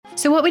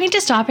So what we need to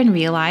stop and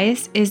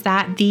realize is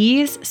that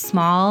these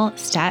small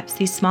steps,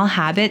 these small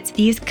habits,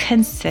 these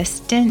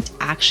consistent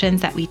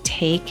actions that we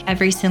take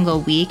every single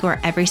week or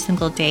every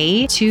single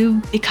day to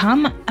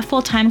become a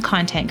full-time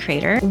content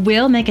creator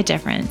will make a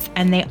difference,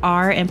 and they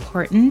are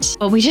important,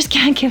 but we just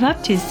can't give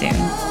up too soon.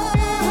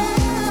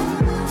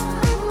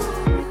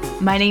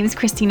 My name is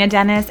Christina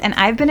Dennis, and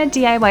I've been a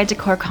DIY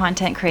decor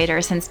content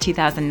creator since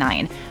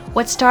 2009.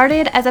 What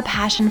started as a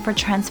passion for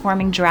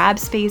transforming drab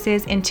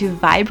spaces into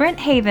vibrant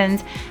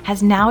havens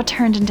has now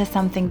turned into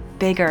something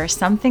bigger,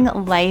 something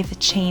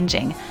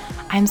life-changing.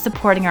 I'm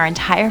supporting our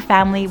entire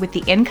family with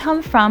the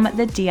income from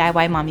the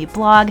DIY Mommy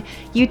blog,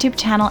 YouTube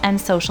channel, and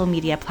social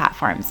media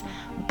platforms.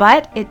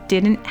 But it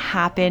didn't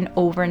happen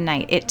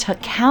overnight. It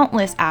took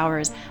countless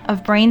hours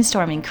of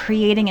brainstorming,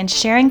 creating, and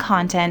sharing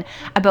content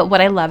about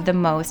what I love the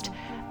most: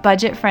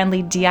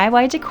 budget-friendly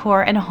DIY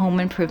decor and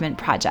home improvement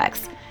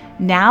projects.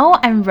 Now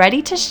I'm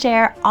ready to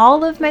share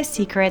all of my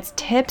secrets,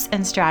 tips,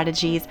 and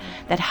strategies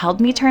that helped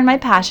me turn my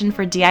passion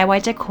for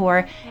DIY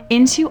decor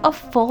into a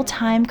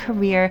full-time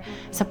career,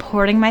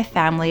 supporting my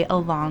family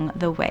along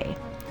the way.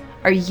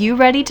 Are you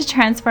ready to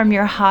transform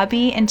your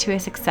hobby into a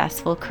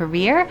successful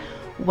career?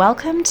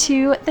 Welcome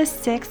to the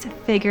Six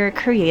Figure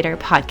Creator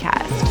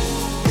Podcast.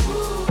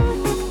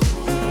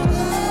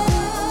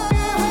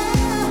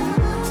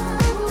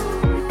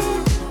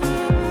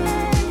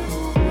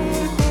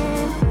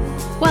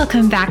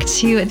 Welcome back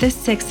to the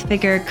Six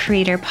Figure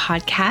Creator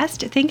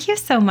Podcast. Thank you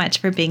so much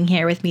for being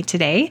here with me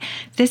today.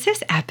 This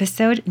is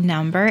episode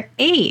number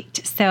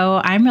 8.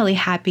 So I'm really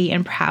happy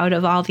and proud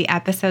of all the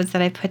episodes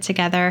that I've put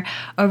together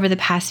over the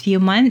past few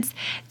months.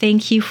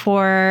 Thank you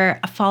for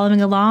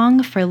following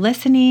along, for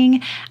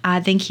listening.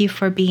 Thank you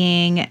for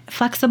being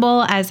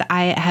flexible as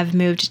I have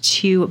moved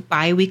to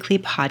bi-weekly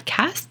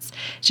podcasts,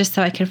 just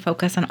so I can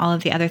focus on all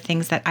of the other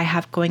things that I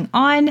have going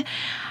on.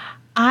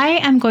 I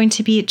am going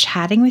to be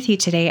chatting with you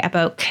today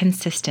about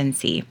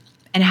consistency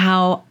and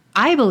how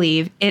I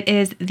believe it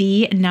is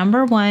the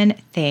number one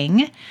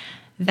thing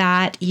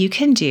that you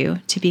can do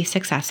to be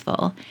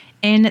successful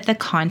in the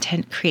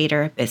content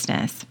creator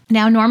business.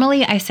 Now,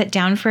 normally I sit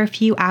down for a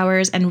few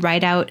hours and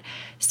write out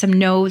some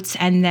notes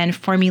and then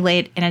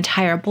formulate an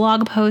entire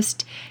blog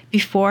post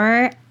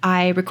before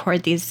I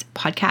record these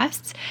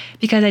podcasts,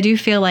 because I do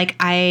feel like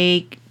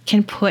I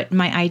can put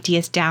my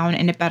ideas down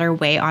in a better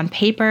way on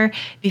paper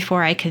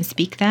before I can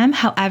speak them.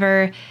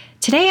 However,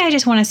 today I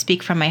just want to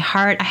speak from my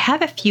heart. I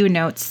have a few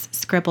notes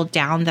scribbled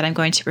down that I'm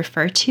going to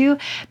refer to,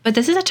 but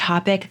this is a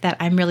topic that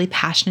I'm really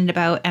passionate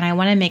about, and I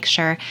want to make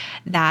sure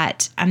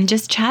that I'm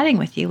just chatting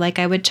with you like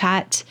I would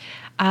chat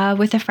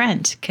with a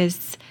friend,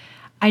 because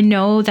I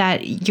know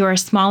that you're a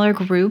smaller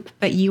group,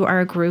 but you are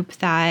a group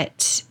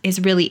that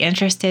is really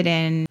interested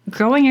in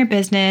growing your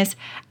business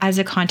as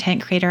a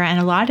content creator. And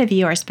a lot of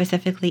you are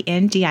specifically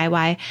in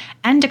DIY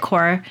and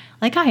decor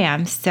like I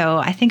am. So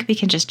I think we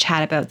can just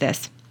chat about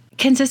this.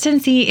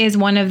 Consistency is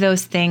one of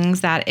those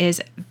things that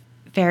is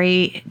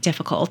very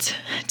difficult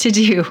to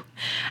do.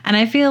 And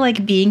I feel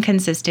like being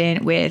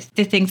consistent with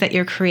the things that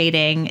you're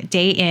creating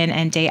day in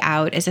and day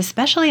out is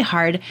especially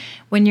hard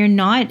when you're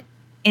not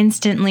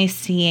instantly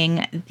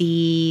seeing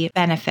the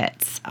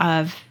benefits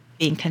of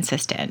being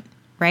consistent,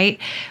 right?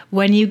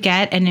 When you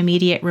get an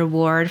immediate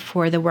reward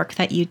for the work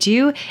that you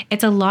do,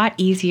 it's a lot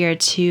easier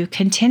to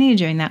continue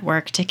doing that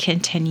work, to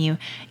continue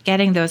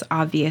getting those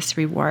obvious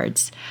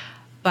rewards.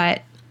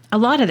 But a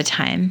lot of the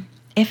time,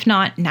 if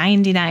not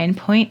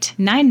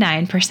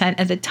 99.99%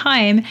 of the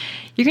time,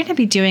 you're going to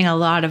be doing a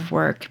lot of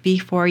work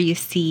before you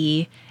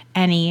see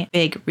any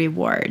big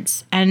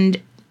rewards.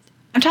 And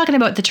I'm talking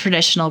about the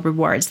traditional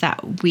rewards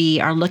that we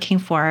are looking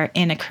for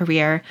in a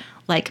career,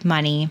 like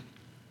money,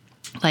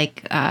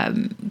 like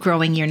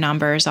growing your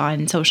numbers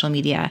on social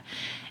media,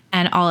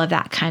 and all of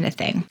that kind of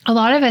thing. A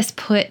lot of us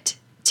put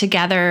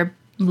together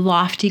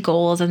lofty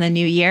goals in the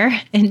new year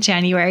in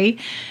January.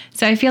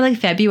 So I feel like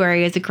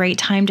February is a great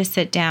time to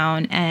sit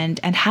down and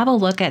have a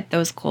look at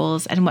those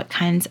goals and what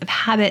kinds of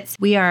habits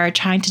we are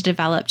trying to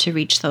develop to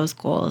reach those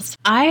goals.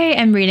 I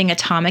am reading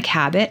Atomic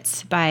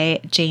Habits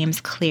by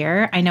James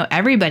Clear. I know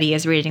everybody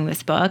is reading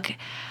this book.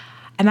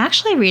 I'm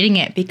actually reading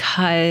it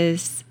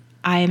because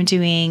I am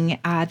doing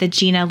the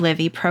Gina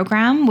Livy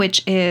program,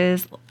 which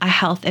is a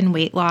health and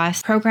weight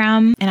loss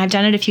program. And I've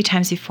done it a few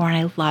times before and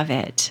I love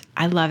it.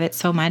 I love it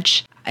so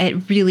much.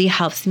 It really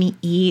helps me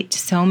eat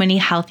so many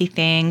healthy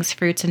things,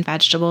 fruits and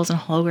vegetables and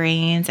whole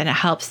grains. And it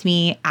helps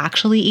me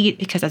actually eat,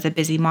 because as a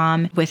busy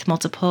mom with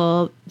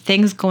multiple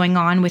things going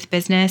on with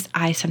business,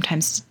 I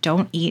sometimes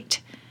don't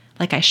eat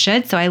like I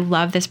should. So I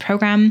love this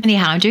program.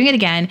 Anyhow, I'm doing it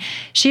again.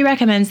 She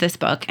recommends this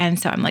book. And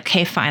so I'm like,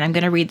 okay, fine. I'm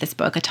going to read this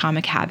book,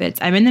 Atomic Habits.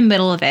 I'm in the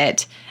middle of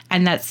it.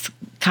 And that's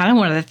kind of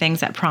one of the things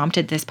that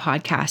prompted this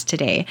podcast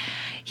today.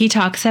 He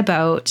talks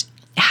about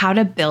how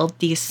to build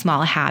these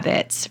small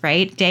habits,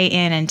 right? Day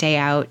in and day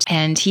out.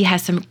 And he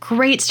has some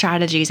great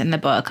strategies in the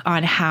book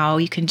on how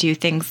you can do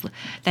things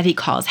that he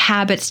calls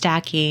habit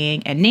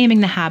stacking and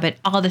naming the habit,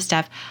 all this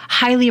stuff.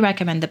 Highly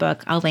recommend the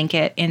book. I'll link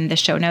it in the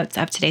show notes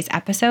of today's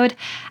episode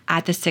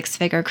at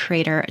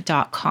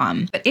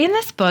thesixfigurecreator.com. But in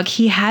this book,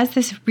 he has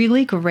this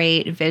really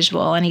great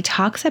visual, and he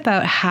talks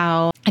about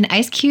how an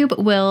ice cube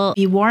will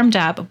be warmed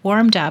up,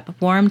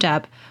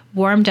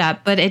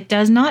 but it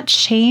does not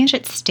change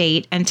its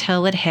state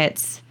until it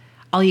hits,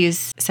 I'll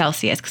use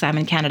Celsius because I'm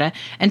in Canada,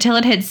 until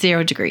it hits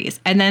 0 degrees,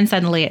 and then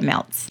suddenly it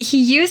melts.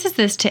 He uses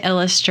this to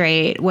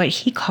illustrate what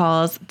he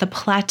calls the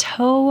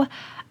plateau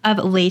of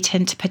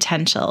latent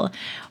potential,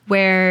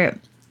 where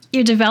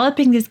you're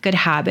developing these good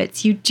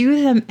habits. You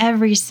do them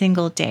every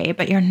single day,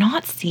 but you're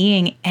not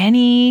seeing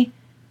any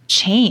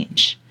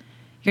change.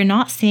 You're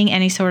not seeing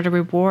any sort of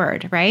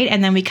reward, right?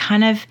 And then we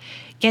kind of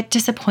get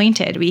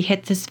disappointed. We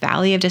hit this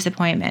valley of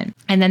disappointment.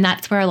 And then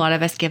that's where a lot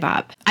of us give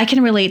up. I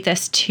can relate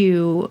this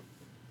to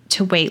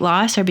weight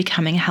loss or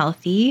becoming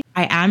healthy.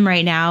 I am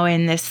right now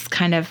in this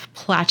kind of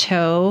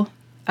plateau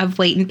of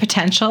latent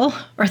potential,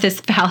 or this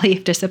valley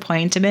of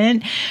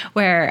disappointment,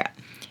 where,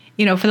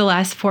 for the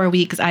last 4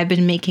 weeks, I've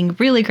been making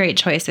really great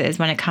choices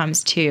when it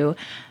comes to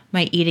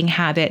my eating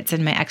habits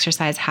and my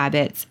exercise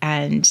habits,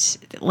 and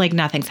like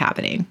nothing's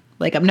happening.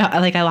 Like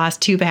I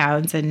lost 2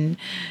 pounds and,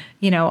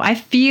 I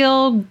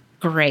feel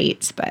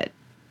great, but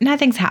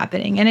nothing's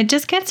happening, and it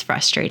just gets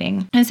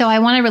frustrating. And so I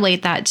want to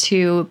relate that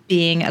to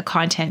being a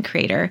content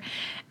creator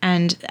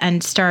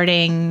and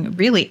starting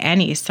really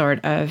any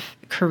sort of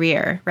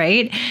career,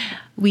 right?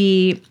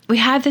 We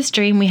have this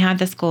dream, we have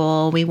this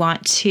goal, we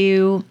want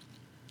to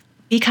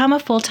become a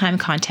full-time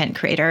content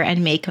creator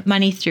and make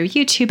money through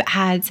YouTube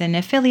ads and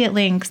affiliate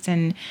links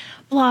and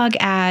blog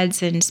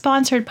ads and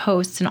sponsored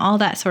posts and all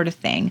that sort of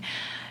thing.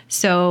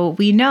 So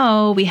we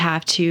know we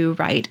have to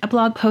write a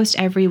blog post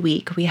every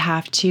week. We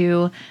have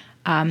to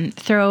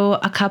throw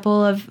a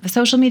couple of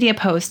social media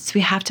posts.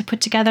 We have to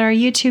put together a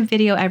YouTube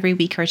video every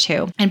week or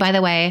 2. And by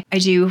the way, I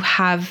do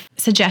have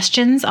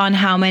suggestions on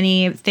how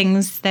many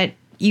things that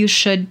you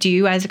should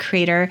do as a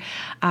creator.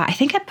 I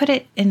think I put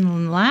it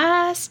in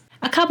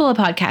a couple of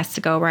podcasts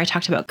ago where I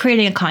talked about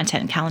creating a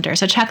content calendar.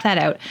 So check that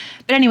out.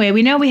 But anyway,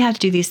 we know we have to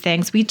do these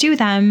things. We do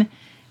them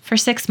for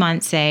 6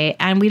 months, say,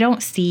 and we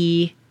don't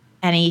see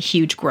any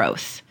huge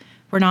growth.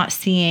 We're not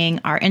seeing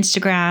our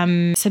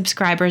Instagram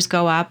subscribers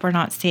go up. We're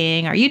not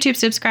seeing our YouTube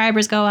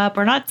subscribers go up.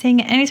 We're not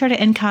seeing any sort of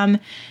income.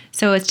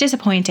 So it's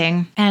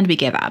disappointing, and we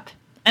give up.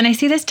 And I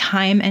see this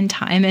time and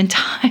time and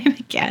time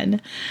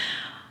again.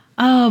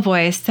 Oh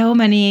boy, so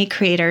many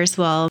creators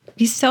will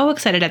be so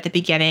excited at the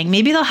beginning.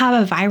 Maybe they'll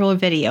have a viral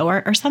video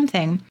or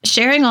something,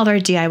 sharing all their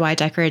DIY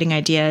decorating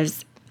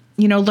ideas,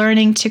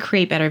 learning to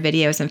create better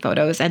videos and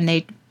photos, and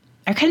they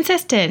are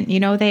consistent.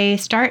 They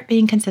start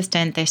being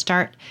consistent. They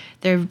start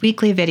their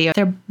weekly video,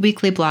 their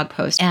weekly blog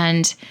post,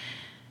 and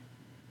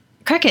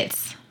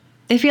crickets.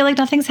 They feel like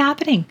nothing's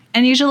happening.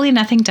 And usually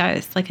nothing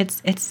does. Like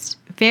it's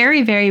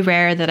very, very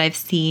rare that I've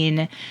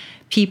seen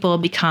people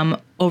become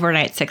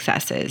overnight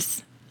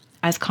successes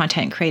as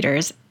content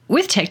creators.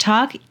 With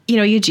TikTok,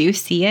 you do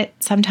see it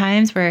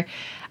sometimes where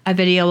a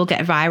video will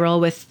get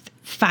viral with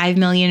 5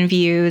 million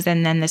views,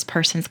 and then this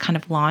person's kind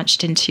of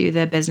launched into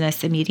the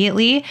business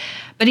immediately.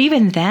 But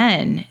even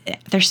then,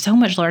 there's so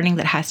much learning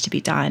that has to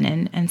be done,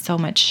 and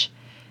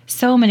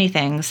so many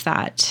things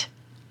that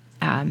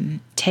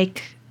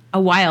take a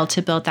while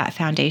to build that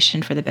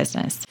foundation for the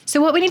business.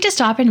 So what we need to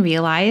stop and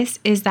realize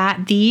is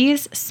that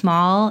these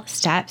small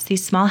steps,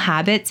 these small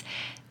habits,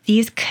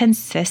 these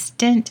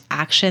consistent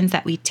actions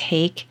that we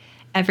take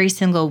every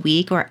single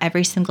week or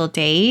every single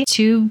day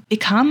to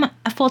become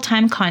a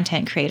full-time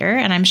content creator,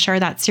 and I'm sure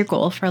that's your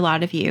goal for a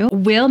lot of you,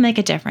 will make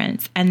a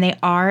difference, and they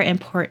are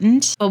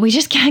important, but we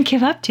just can't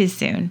give up too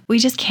soon. We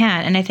just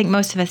can't, and I think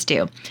most of us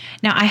do.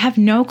 Now, I have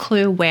no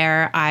clue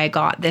where I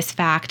got this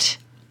fact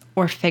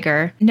or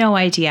figure, no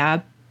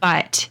idea,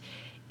 but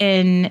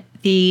in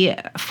the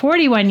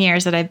 41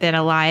 years that I've been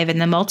alive and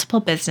the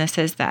multiple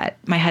businesses that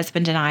my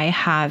husband and I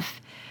have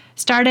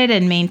started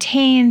and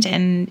maintained,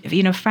 and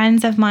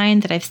friends of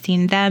mine that I've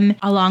seen them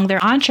along their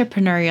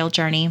entrepreneurial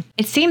journey,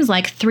 it seems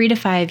like 3 to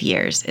 5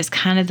 years is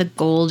kind of the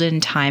golden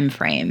time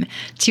frame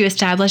to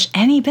establish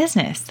any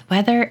business,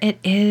 whether it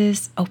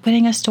is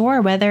opening a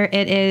store, whether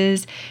it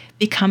is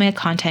becoming a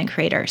content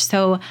creator.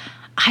 So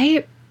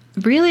I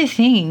really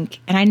think,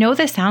 and I know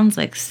this sounds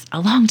like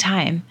a long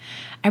time,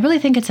 I really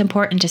think it's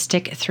important to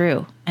stick it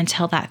through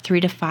until that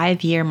 3 to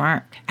 5 year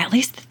mark, at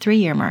least the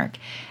 3-year mark,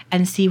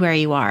 and see where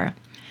you are.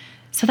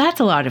 So that's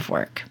a lot of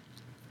work.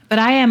 But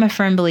I am a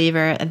firm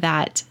believer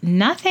that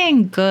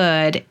nothing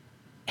good,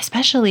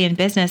 especially in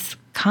business,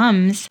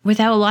 comes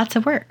without lots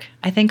of work.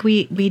 I think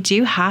we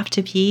do have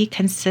to be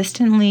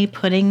consistently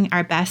putting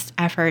our best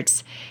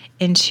efforts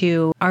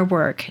into our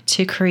work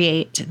to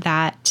create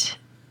that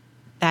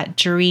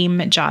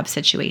dream job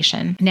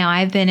situation. Now,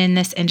 I've been in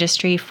this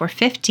industry for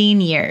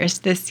 15 years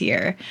this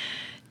year,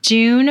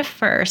 June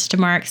 1st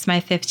marks my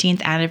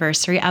 15th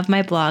anniversary of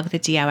my blog, The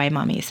DIY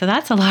Mommy. So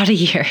that's a lot of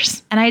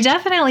years. And I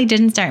definitely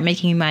didn't start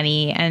making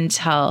money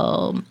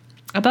until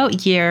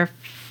about year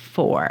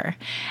 4.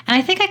 And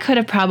I think I could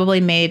have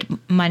probably made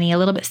money a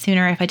little bit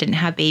sooner if I didn't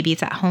have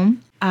babies at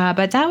home.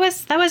 But that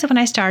was when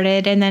I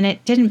started, and then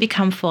it didn't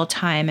become full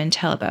time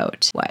until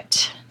about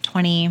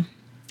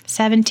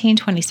 2017,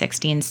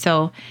 2016.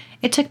 So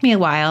it took me a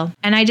while,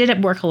 and I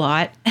did work a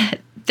lot.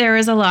 There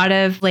was a lot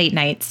of late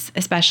nights,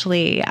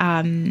 especially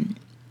when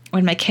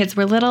my kids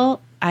were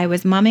little. I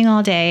was momming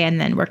all day and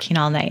then working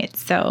all night.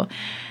 So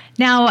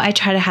now I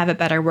try to have a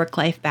better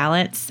work-life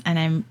balance, and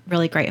I'm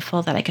really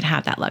grateful that I can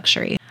have that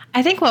luxury.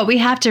 I think what we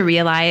have to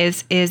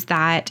realize is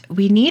that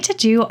we need to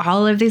do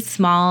all of these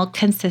small,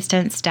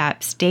 consistent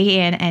steps day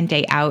in and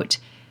day out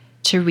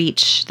to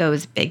reach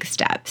those big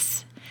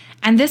steps.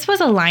 And this was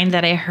a line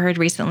that I heard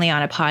recently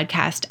on a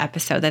podcast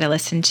episode that I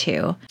listened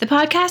to. The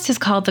podcast is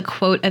called The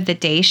Quote of the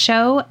Day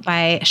Show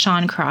by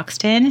Sean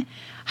Croxton.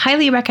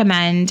 Highly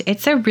recommend.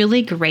 It's a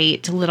really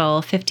great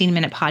little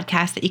 15-minute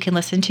podcast that you can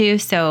listen to.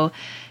 So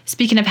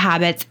speaking of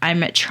habits,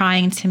 I'm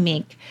trying to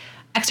make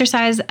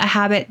exercise a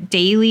habit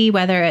daily,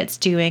 whether it's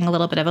doing a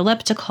little bit of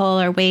elliptical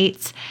or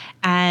weights.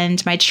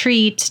 And my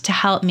treat to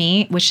help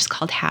me, which is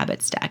called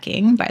habit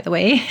stacking, by the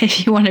way,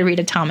 if you want to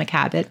read Atomic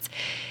Habits,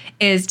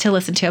 is to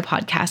listen to a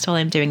podcast while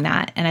I'm doing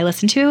that. And I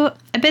listen to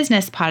a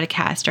business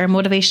podcast or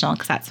motivational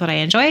because that's what I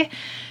enjoy.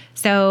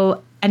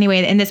 So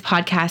anyway, in this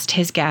podcast,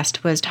 his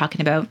guest was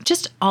talking about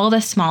just all the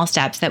small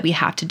steps that we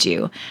have to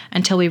do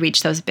until we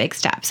reach those big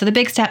steps. So the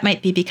big step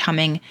might be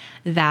becoming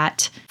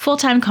that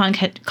full-time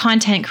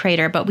content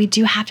creator, but we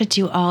do have to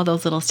do all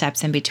those little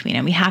steps in between,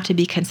 and we have to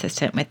be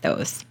consistent with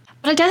those.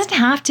 But it doesn't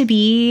have to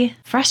be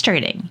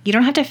frustrating. You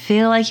don't have to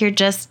feel like you're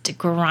just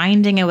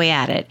grinding away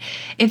at it.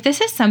 If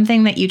this is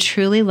something that you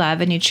truly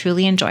love and you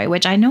truly enjoy,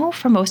 which I know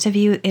for most of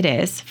you it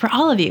is, for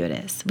all of you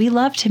it is. We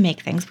love to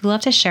make things. We love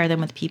to share them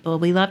with people.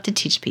 We love to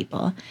teach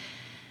people.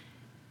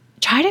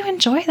 Try to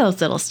enjoy those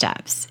little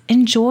steps.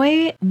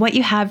 Enjoy what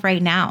you have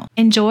right now.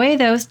 Enjoy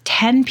those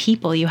 10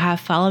 people you have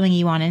following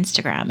you on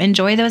Instagram.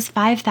 Enjoy those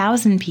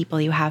 5,000 people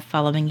you have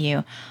following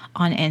you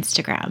on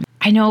Instagram.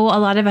 I know a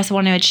lot of us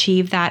want to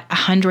achieve that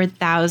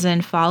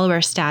 100,000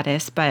 follower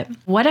status, but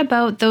what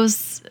about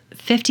those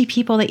 50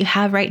 people that you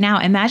have right now?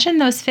 Imagine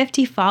those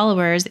 50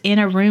 followers in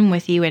a room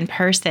with you in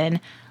person,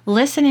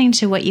 listening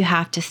to what you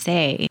have to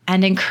say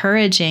and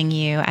encouraging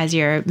you as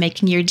you're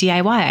making your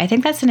DIY. I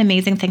think that's an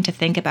amazing thing to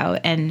think about.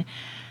 And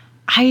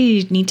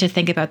I need to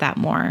think about that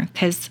more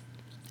because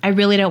I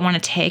really don't want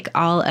to take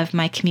all of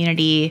my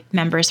community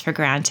members for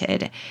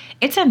granted.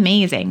 It's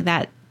amazing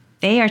that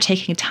they are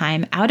taking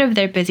time out of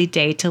their busy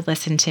day to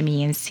listen to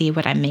me and see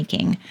what I'm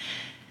making.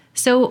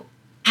 So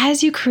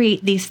as you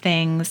create these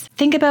things,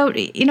 think about,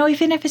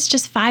 even if it's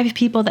just 5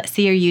 people that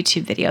see your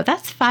YouTube video,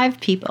 that's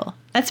 5 people.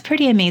 That's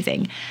pretty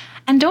amazing.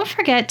 And don't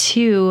forget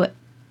too,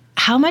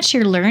 how much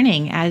you're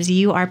learning as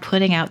you are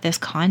putting out this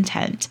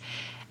content.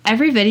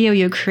 Every video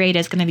you create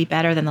is going to be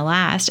better than the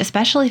last,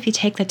 especially if you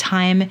take the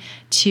time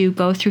to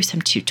go through some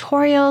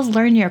tutorials,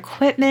 learn your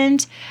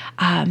equipment,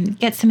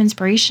 get some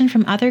inspiration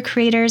from other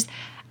creators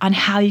on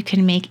how you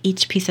can make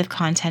each piece of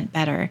content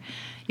better.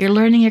 You're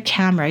learning your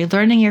camera, you're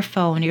learning your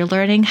phone, you're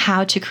learning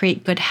how to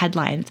create good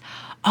headlines.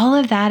 All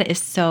of that is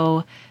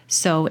so,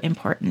 so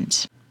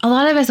important. A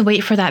lot of us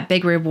wait for that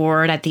big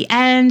reward at the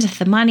end,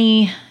 the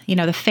money,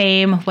 the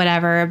fame,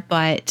 whatever,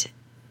 but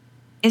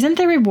isn't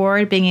the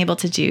reward being able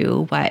to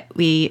do what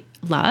we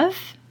love?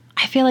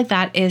 I feel like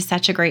that is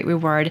such a great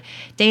reward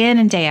day in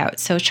and day out.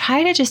 So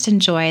try to just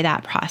enjoy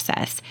that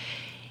process,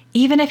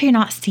 even if you're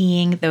not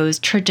seeing those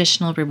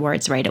traditional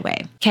rewards right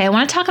away. Okay, I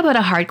want to talk about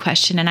a hard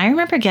question. And I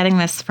remember getting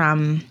this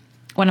from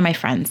one of my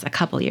friends a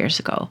couple years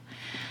ago.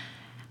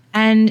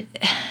 And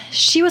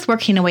she was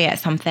working away at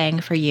something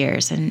for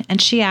years.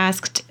 And she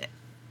asked,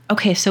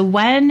 okay, so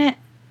when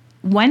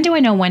do I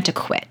know when to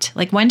quit?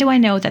 Like, when do I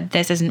know that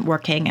this isn't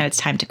working and it's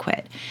time to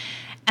quit?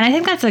 And I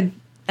think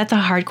that's a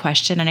hard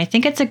question. And I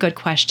think it's a good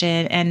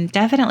question and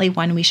definitely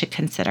one we should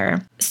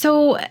consider.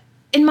 So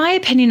in my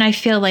opinion, I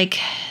feel like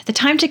the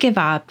time to give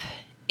up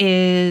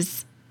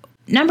is,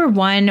 number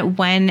one,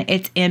 when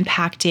it's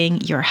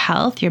impacting your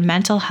health, your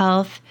mental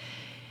health,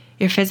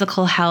 your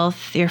physical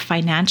health, your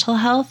financial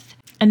health.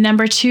 And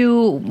number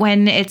two,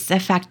 when it's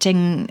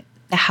affecting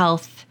the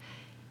health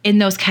in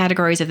those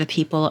categories of the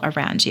people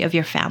around you, of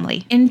your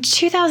family. In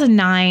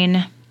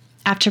 2009,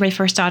 after my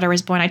first daughter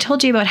was born, I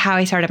told you about how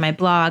I started my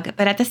blog,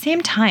 but at the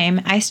same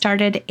time, I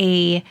started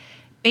a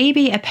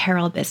baby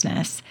apparel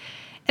business.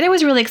 And it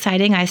was really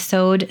exciting. I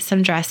sewed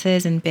some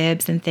dresses and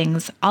bibs and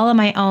things all on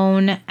my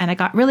own, and I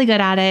got really good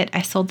at it.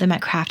 I sold them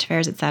at craft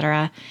fairs,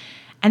 etc.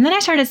 And then I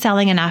started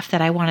selling enough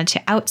that I wanted to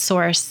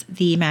outsource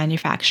the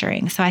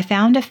manufacturing. So I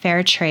found a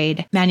fair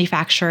trade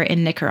manufacturer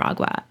in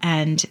Nicaragua,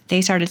 and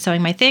they started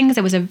sewing my things.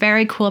 It was a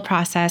very cool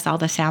process, all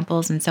the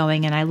samples and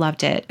sewing, and I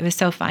loved it. It was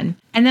so fun.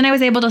 And then I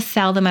was able to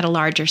sell them at a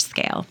larger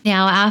scale.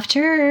 Now,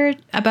 after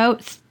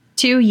about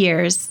 3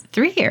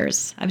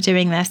 years of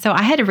doing this. So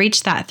I had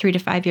reached that 3 to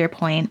 5 year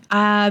point.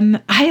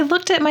 I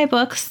looked at my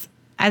books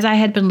as I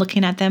had been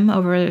looking at them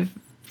over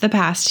the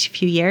past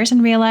few years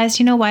and realized,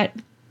 you know what?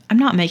 I'm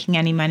not making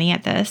any money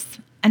at this.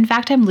 In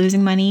fact, I'm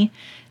losing money.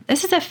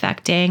 This is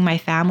affecting my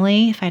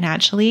family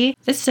financially.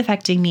 This is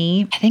affecting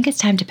me. I think it's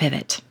time to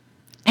pivot.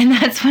 And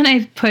that's when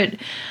I put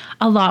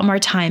a lot more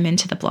time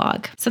into the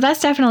blog. So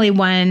that's definitely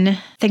one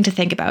thing to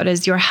think about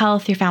is your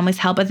health, your family's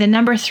health. But then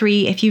number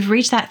 3, if you've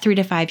reached that 3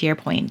 to 5 year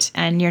point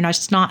and you're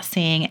not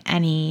seeing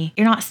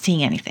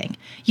anything.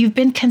 You've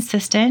been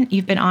consistent,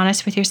 you've been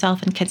honest with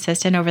yourself and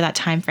consistent over that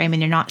time frame,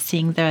 and you're not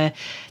seeing the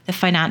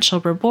financial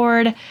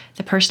reward,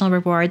 the personal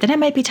reward, then it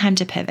might be time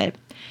to pivot.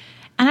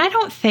 And I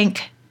don't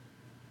think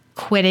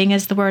quitting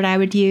is the word I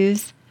would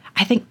use.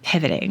 I think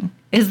pivoting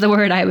is the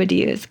word I would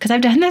use because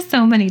I've done this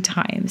so many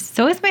times.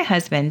 So is my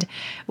husband.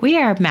 We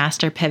are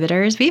master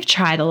pivoters. We've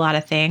tried a lot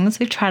of things.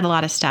 We've tried a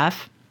lot of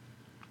stuff.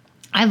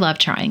 I love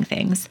trying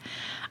things.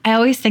 I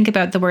always think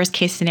about the worst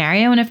case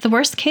scenario. And if the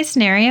worst case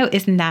scenario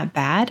isn't that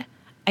bad,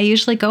 I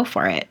usually go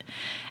for it.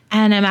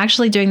 And I'm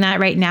actually doing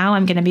that right now.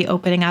 I'm going to be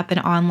opening up an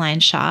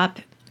online shop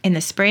in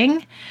the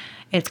spring.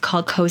 It's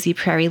called Cozy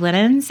Prairie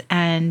Linens,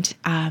 and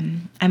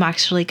I'm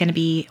actually going to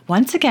be,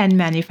 once again,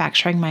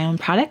 manufacturing my own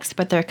products,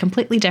 but they're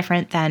completely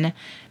different than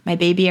my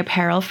baby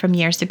apparel from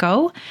years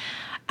ago.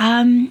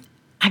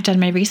 I've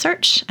done my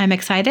research. I'm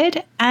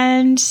excited,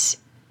 and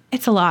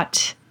it's a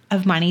lot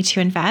of money to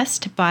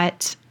invest,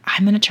 but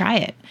I'm going to try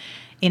it.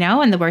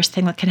 And the worst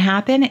thing that can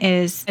happen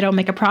is I don't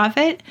make a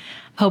profit,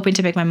 hoping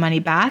to make my money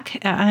back,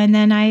 and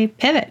then I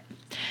pivot.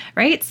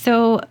 Right?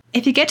 So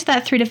if you get to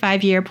that 3 to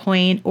 5 year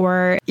point,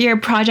 or your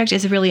project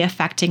is really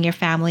affecting your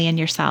family and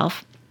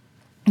yourself,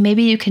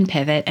 maybe you can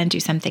pivot and do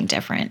something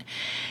different.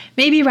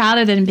 Maybe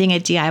rather than being a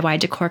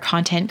DIY decor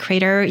content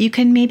creator, you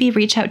can maybe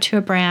reach out to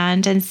a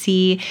brand and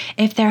see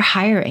if they're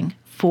hiring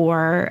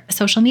for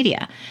social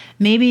media.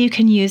 Maybe you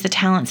can use the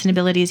talents and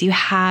abilities you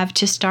have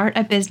to start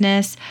a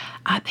business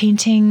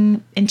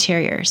painting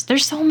interiors.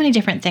 There's so many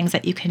different things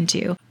that you can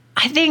do.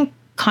 I think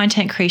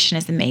content creation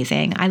is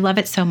amazing. I love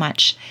it so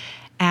much.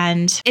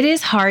 And it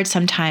is hard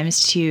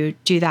sometimes to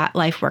do that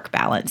life-work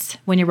balance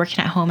when you're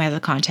working at home as a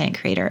content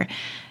creator.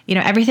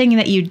 Everything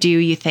that you do,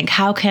 you think,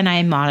 how can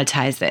I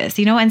monetize this?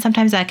 And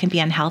sometimes that can be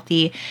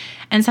unhealthy.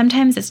 And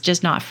sometimes it's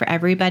just not for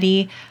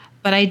everybody.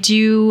 But I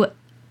do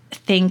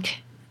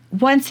think,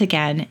 once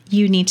again,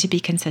 you need to be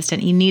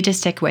consistent. You need to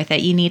stick with it.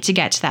 You need to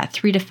get to that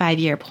 3 to 5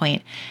 year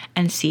point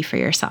and see for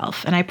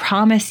yourself. And I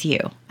promise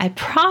you,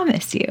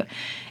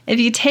 if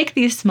you take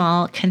these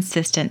small,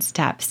 consistent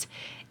steps,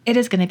 it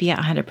is going to be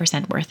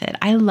 100% worth it.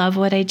 I love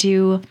what I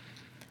do.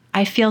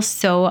 I feel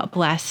so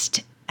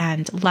blessed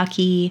and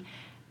lucky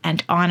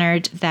and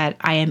honored that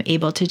I am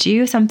able to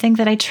do something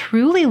that I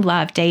truly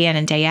love day in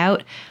and day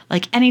out.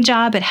 Like any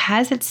job, it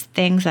has its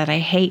things that I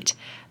hate,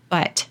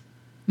 but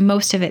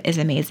most of it is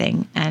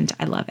amazing and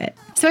I love it.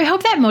 So I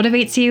hope that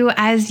motivates you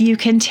as you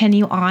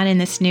continue on in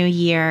this new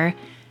year.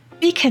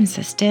 Be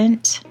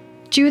consistent.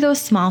 Do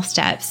those small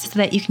steps so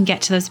that you can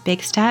get to those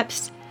big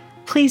steps.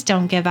 Please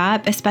don't give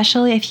up,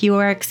 especially if you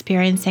are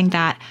experiencing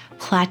that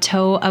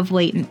plateau of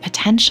latent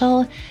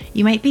potential.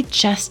 You might be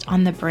just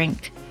on the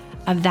brink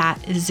of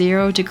that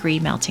 0-degree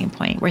melting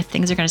point where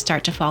things are going to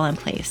start to fall in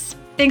place.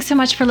 Thanks so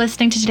much for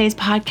listening to today's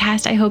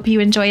podcast. I hope you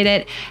enjoyed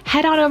it.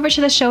 Head on over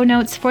to the show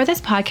notes for this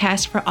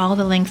podcast for all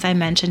the links I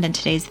mentioned in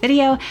today's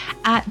video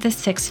at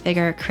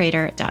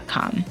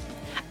thesixfigurecreator.com.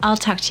 I'll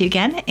talk to you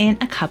again in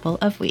a couple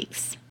of weeks.